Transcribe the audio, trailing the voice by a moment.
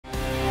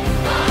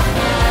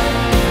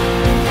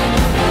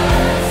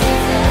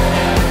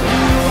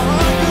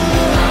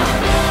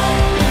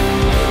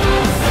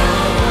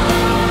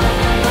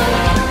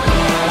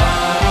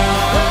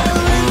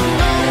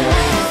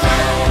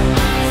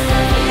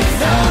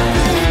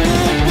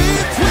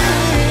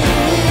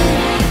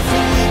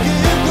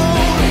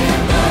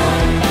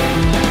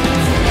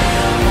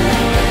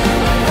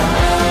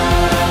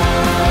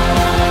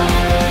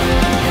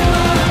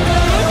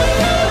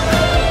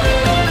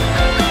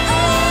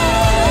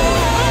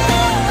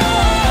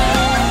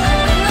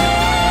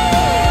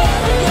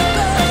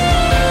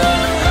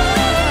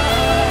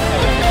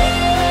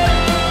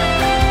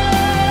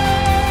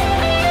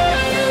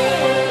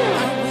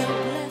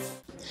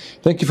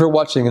Thank you for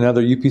watching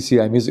another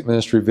UPCI Music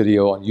Ministry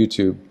video on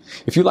YouTube.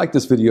 If you like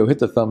this video, hit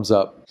the thumbs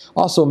up.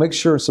 Also, make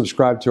sure and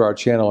subscribe to our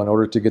channel in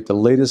order to get the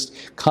latest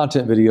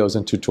content videos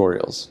and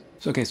tutorials.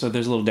 Okay, so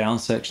there's a little down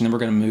section, then we're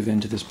going to move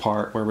into this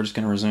part where we're just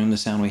going to resume the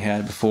sound we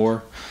had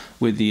before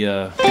with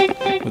the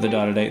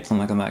dotted eighths on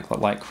like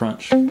that light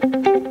crunch. So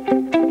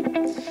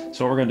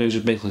what we're going to do is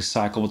just basically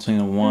cycle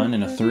between a 1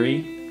 and a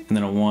 3, and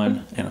then a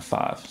 1 and a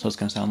 5. So it's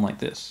going to sound like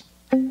this.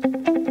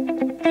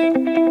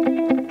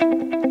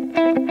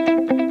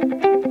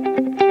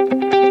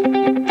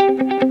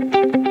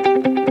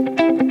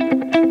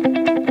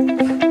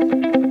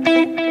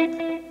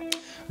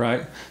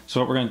 Right,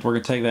 so what we're gonna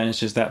take that, and it's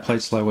just that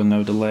played slow with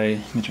no delay.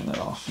 Let me turn that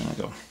off and I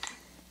go.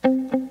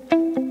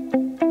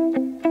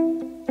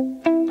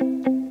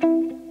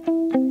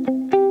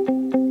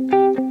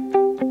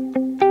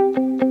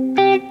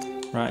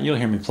 Right, you'll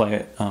hear me play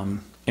it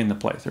in the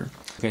playthrough.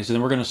 Okay, so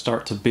then we're gonna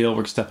start to build.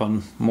 We're gonna step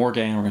on more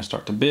gain. We're gonna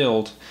start to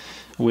build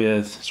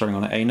with starting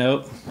on an A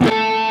note, up to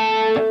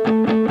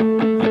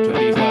a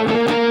D flat.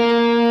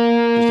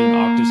 Just doing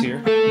octaves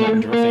here,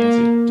 nothing real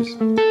fancy.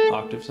 Just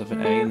octaves of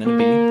an A and then a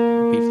B.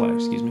 B flat,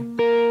 excuse me,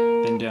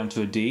 then down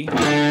to a D, and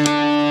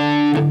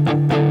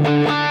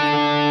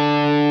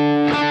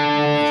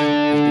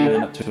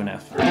up to an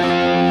F.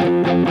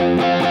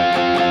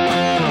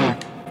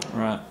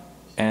 Right,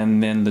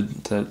 and then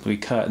we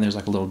cut, and there's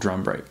like a little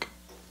drum break.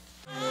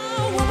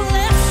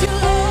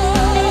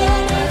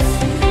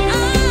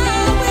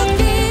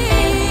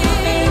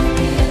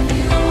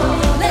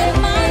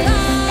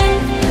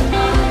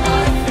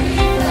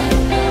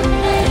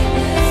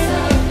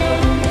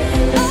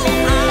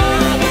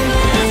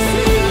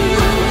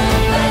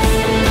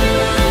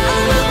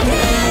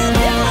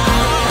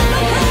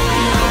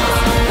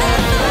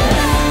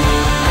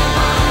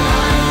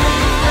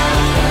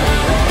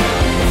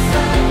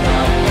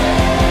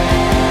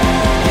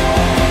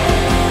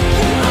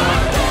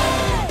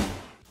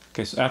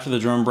 Okay, so after the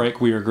drum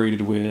break, we are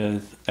greeted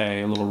with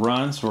a little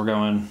run. So we're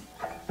going,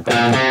 so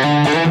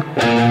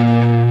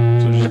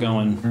we're just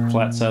going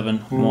flat 7,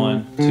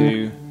 1,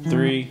 2,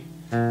 3,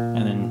 and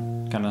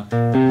then kind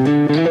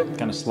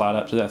of slide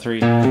up to that 3,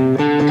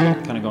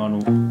 kind of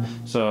going.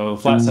 So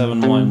flat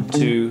 7, 1,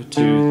 2,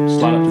 2,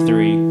 slide up to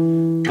 3,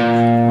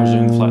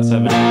 resume the flat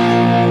 7.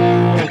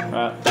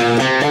 Right.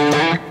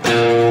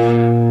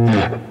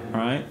 All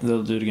right,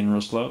 they'll do it again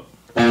real slow.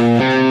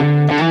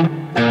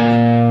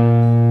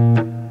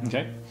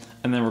 Okay,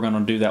 and then we're going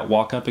to do that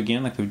walk up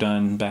again like we've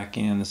done back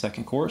in the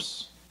second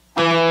chorus.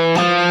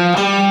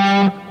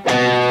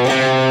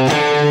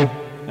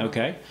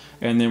 Okay,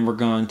 and then we're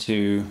going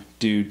to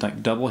do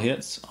like double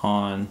hits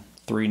on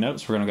 3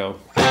 notes. We're going to go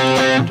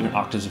doing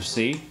octaves of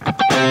C,